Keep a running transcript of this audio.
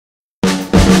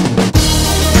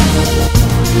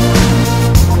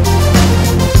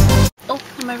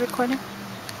recording?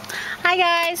 Hi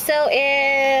guys, so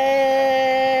it's...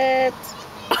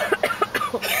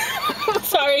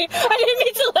 Sorry, I didn't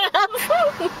mean to laugh.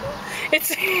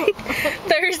 It's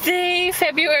Thursday,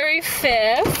 February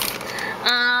 5th.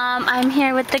 I'm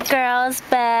here with the girls,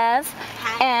 Bev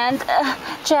and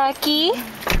Jackie.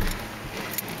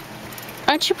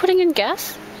 Aren't you putting in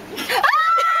gas?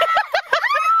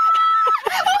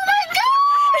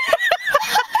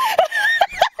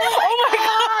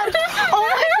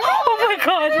 Oh my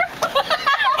god!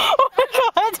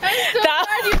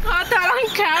 I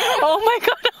can't! Oh my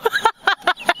god!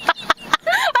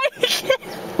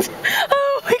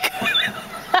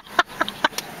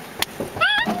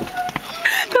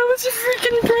 That was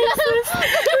freaking priceless!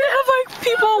 We have like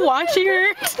people watching her.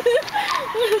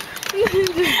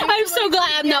 I'm so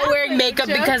glad I'm not wearing makeup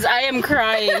because I am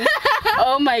crying.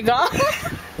 Oh my god!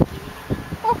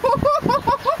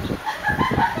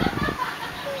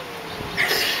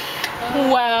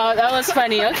 Wow, that was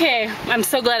funny. Okay, I'm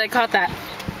so glad I caught that.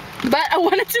 But I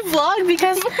wanted to vlog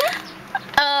because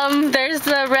there's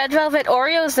the red velvet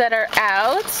Oreos that are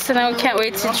out, so now I can't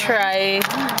wait to try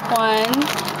one.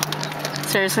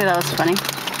 Seriously, that was funny.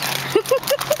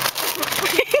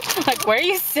 Like, why are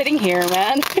you sitting here,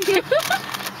 man?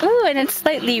 Ooh, and it's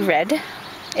slightly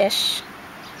red-ish.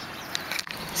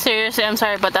 Seriously, I'm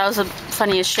sorry, but that was the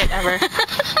funniest shit ever.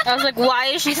 I was like, why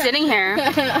is she sitting here?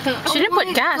 She didn't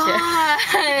put gas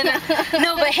here.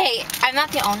 No, but hey, I'm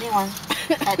not the only one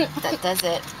that does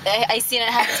it. I seen it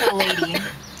happen to a lady.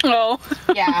 Oh.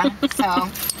 Yeah, so. Oh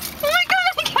my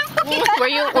god, I can't believe that.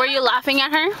 Were you laughing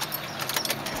at her?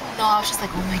 No, I was just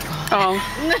like, oh my god. Oh.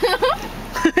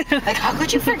 Like, how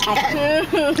could you forget? I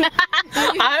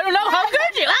don't know, how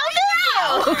could you?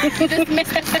 How could you? You just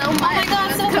missed it so much. Oh my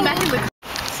god, so come back in the...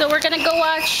 So we're gonna go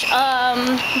watch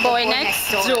Boy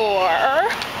Next Door.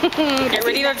 Get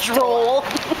ready to drool.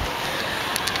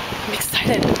 I'm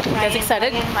excited. You guys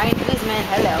excited? Ryan Guzman,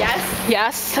 hello. Yes.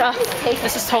 Yes.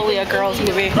 This is totally a girls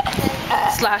movie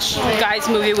slash guys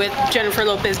movie with Jennifer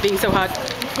Lopez being so hot.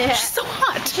 Yeah. She's so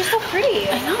hot. She's so pretty.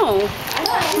 I know.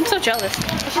 I'm so jealous.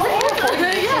 She's in her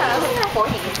 40s. Yeah. She's in her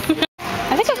 40s.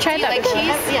 I think I've tried that like before.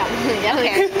 cheese? Yeah.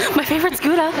 Okay. My favorite's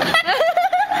Gouda.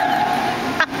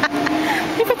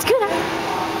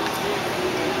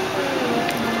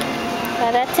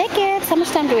 Got a ticket. How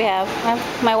much time do we have?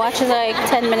 My watch is like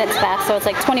 10 minutes past, so it's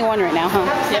like 21 right now, huh?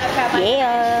 Yep.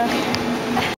 Yeah.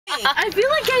 I feel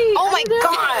like oh my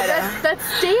god! That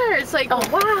stairs, like,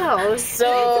 wow. So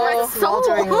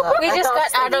we just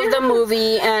got out of the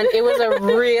movie, and it was a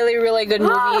really, really good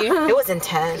movie. It was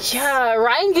intense. Yeah,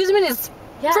 Ryan Guzman is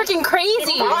freaking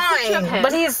crazy. Fine.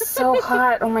 But he's so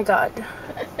hot. Oh my god.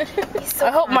 So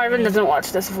I hope Marvin doesn't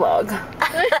watch this vlog.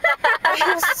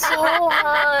 He's so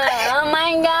hot. Oh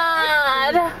my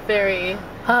god. Very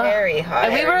hot.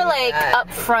 And we were like up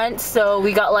front, so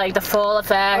we got like the full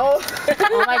effect. Oh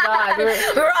my god. We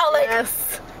were all like,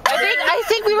 yes. I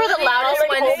think we were the loudest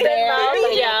ones there.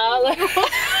 Like, yeah. Like,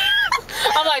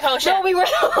 I'm like, oh shit. No, we were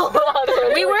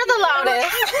We were the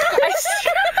loudest.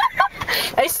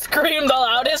 I screamed the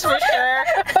loudest for sure.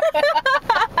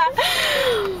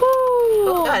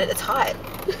 Oh god, it's hot.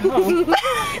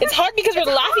 It's hard because we're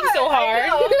laughing so hard.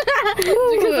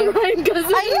 Because of Ryan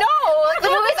Guzman. I know. Like, the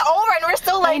movie's over and we're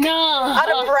still like out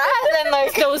of breath and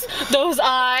like those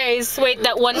eyes. Wait,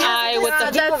 that one eye with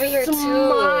the that over here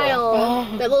smile.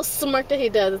 Oh. That little smirk that he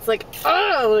does. It's like,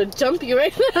 oh, I want to jump you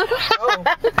right now.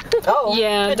 Oh.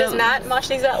 Yeah. It does not much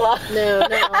things that long. No.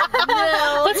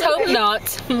 Let's hope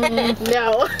not.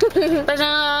 No. But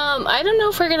I don't know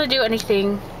if we're gonna do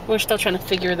anything. We're still trying to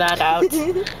figure that out.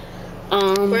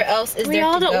 Where else is there to go? We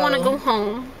all don't want to go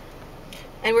home.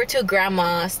 And we're too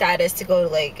grandma status to go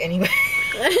like anywhere.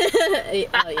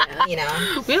 Oh yeah. You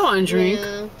know. We don't want to drink.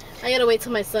 Yeah. I gotta wait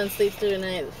till my son sleeps through the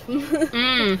night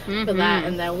for that,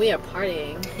 and then we are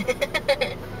partying.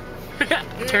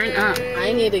 Turn up.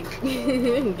 I need to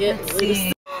get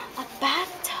loose. A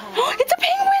bathtub. It's a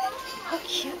penguin! How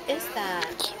cute is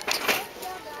that?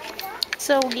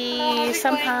 So we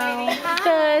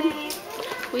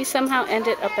somehow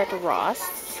ended up at Ross.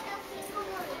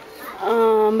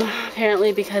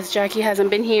 Apparently because Jackie hasn't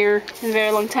been here in a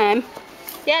very long time.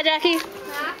 Yeah, Jackie?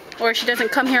 Huh? Or she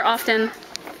doesn't come here often.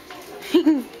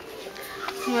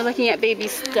 We're looking at baby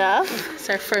stuff. It's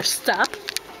our first stop.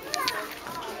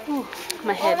 Ooh,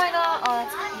 my head. Oh my god. Oh,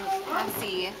 that's cute. Let's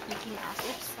see. Mickey Mouse.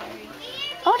 Oops, sorry.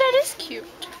 Oh, that is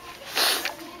cute.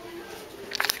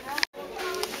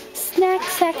 Snack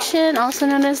section, also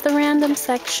known as the random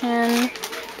section.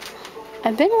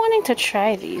 I've been wanting to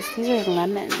try these. These are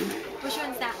lemon. Which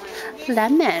one's that one?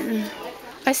 Lemon.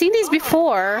 I've seen these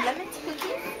before. Lemon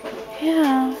cookie?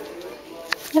 Yeah.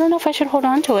 I don't know if I should hold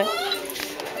on to it.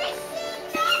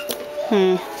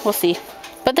 We'll see.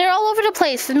 But they're all over the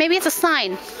place. Maybe it's a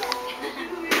sign.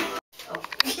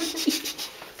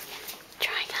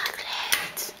 Try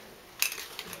chocolate.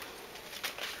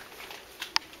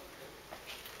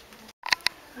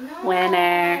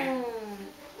 Winner.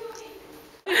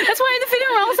 That's why in the video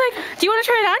I was like, do you want to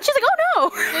try it on? She's like, oh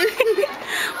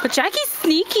no. But Jackie's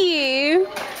sneaky.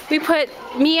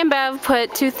 Me and Bev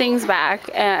put 2 things back,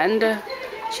 and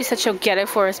she said she'll get it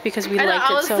for us because we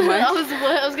liked it so much. I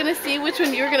was gonna see which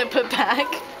one you were gonna put back.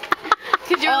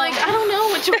 Cause you were like, I don't know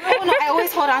which one. Oh no, I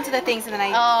always hold on to the things and then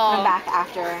I put them back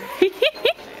after.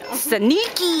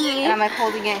 Sneaky. And I'm like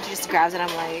holding it and she just grabs it.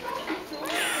 I'm like.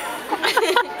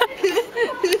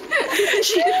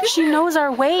 She knows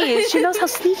our ways. She knows how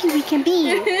sneaky we can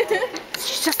be.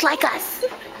 She's just like us.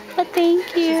 But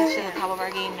thank you. She's at the top of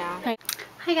our game now.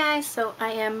 Hi guys, so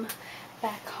I am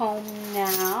back home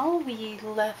now. We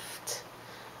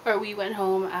went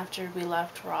home after we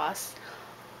left Ross.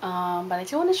 But I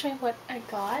do want to show you what I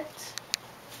got.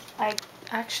 I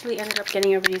actually ended up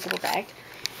getting a reusable bag.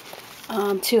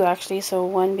 2 actually, so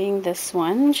one being this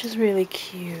one, which is really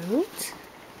cute.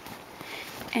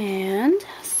 And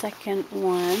second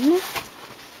one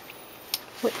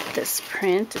with this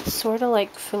print. It's sort of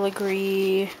like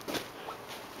filigree,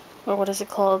 or what is it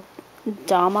called?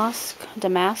 Damask.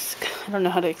 I don't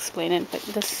know how to explain it, but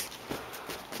this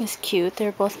is cute.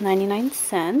 They're both 99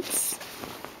 cents.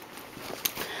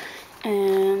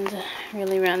 And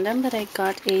really random, but I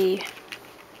got a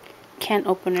can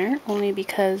opener only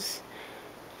because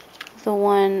the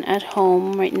one at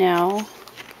home right now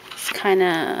is kind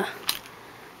of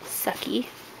sucky.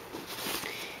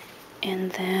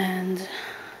 And then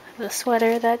the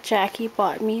sweater that Jackie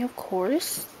bought me, of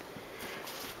course.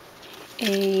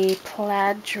 A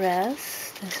plaid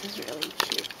dress. This is really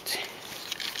cute.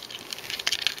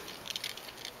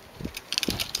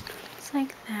 It's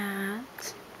like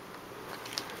that.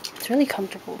 It's really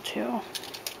comfortable too.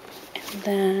 And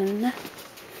then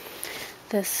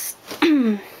this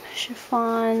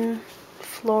chiffon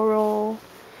floral.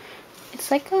 It's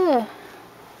like a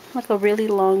really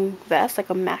long vest,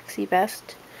 like a maxi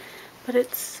vest, but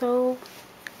it's so,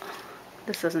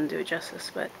 this doesn't do it justice,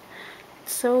 but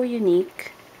it's so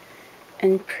unique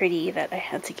and pretty that I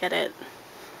had to get it.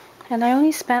 And I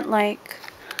only spent like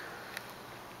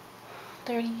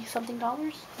 $30 something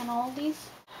on all of these.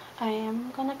 I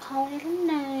am gonna call it a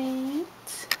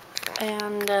night,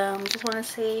 and just want to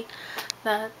say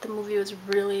that the movie was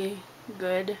really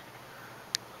good.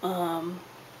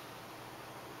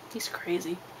 He's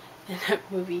crazy in that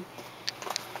movie,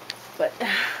 but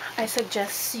I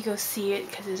suggest you go see it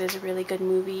because it is a really good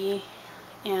movie.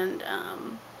 And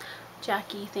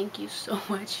Jackie, thank you so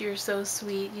much. You're so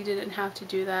sweet. You didn't have to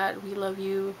do that. We love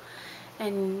you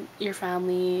and your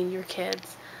family and your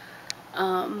kids.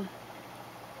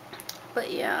 But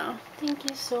yeah, thank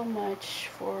you so much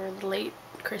for the late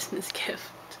Christmas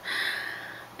gift.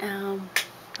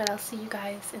 But I'll see you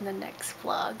guys in the next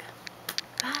vlog.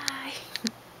 Bye.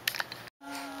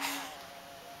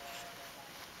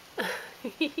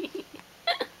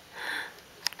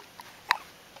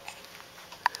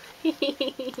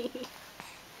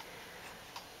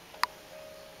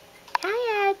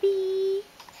 Hi, Abby.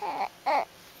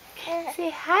 Say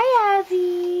hi,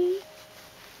 Abby.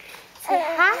 Say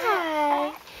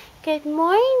hi. Good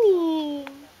morning.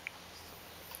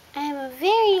 I'm a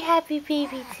very happy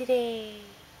baby today.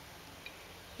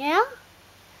 Yeah?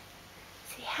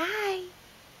 Say hi.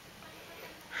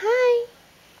 Hi.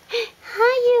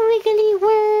 Hi, you wiggly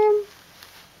worm.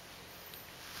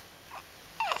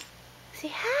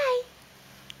 Say hi.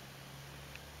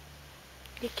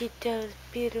 Look at those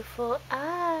beautiful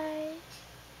eyes.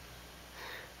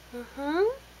 Uh-huh.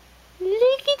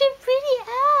 Look at the pretty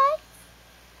eyes.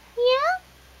 Yeah?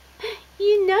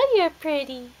 You know you're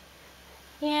pretty.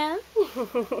 Yeah?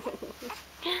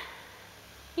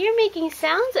 You're making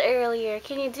sounds earlier.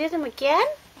 Can you do them again?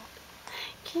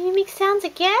 Can you make sounds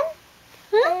again?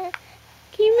 Huh?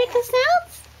 Can you make the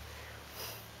sounds?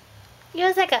 It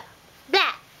was like a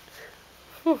blah.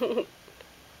 Blah.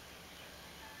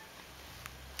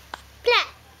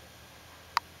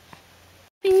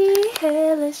 Be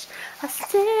hellish, I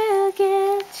still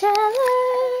get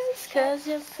jealous, 'cause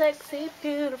you're sexy,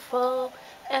 beautiful.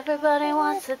 Everybody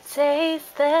wants to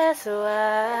taste, that's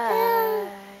why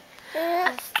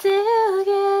I still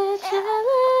get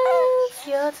jealous.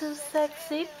 You're too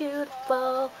sexy,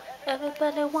 beautiful.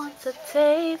 Everybody wants to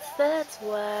taste, that's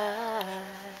why.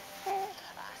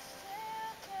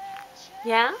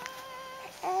 Yeah?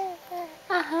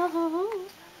 Uh-huh.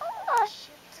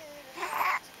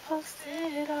 post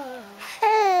it all.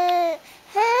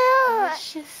 I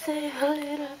should save a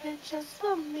little bit just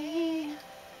for me.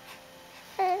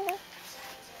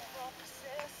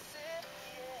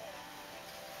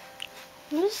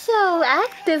 You're so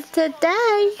active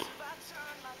today.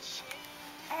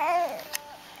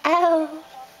 Ow.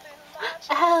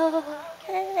 Ow.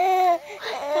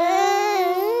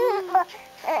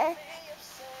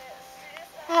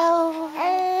 Ow.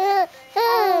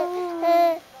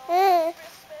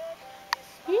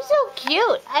 You're so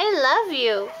cute. I love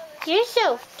you. You're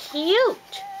so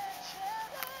cute.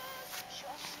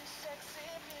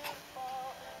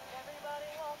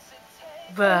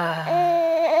 Bah.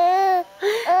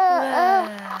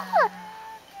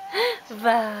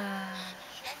 Bah.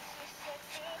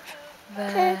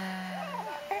 Bah.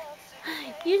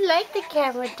 You like the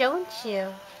camera, don't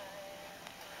you?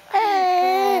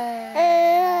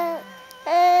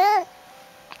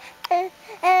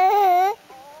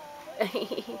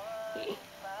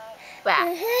 Bah.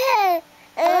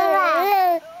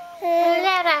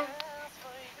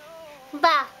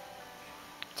 Bah.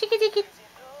 Chicky chicky.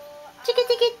 Chicky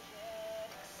chicky.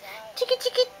 Chicky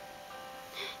chicky.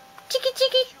 Chicky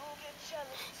chicky.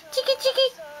 Chicky chicky.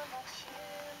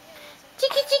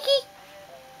 Chicky chicky.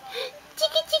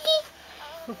 Chicky chicky.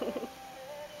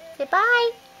 Say bye.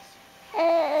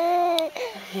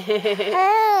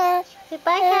 Say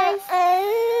bye, guys.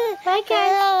 Bye,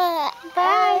 guys.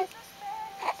 Bye.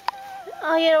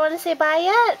 Oh, you don't want to say bye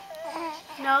yet?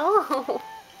 No?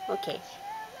 Okay.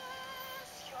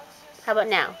 How about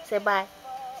now? Say bye.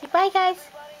 Say bye, guys.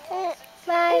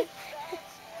 Bye.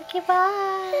 Okay,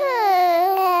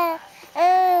 bye.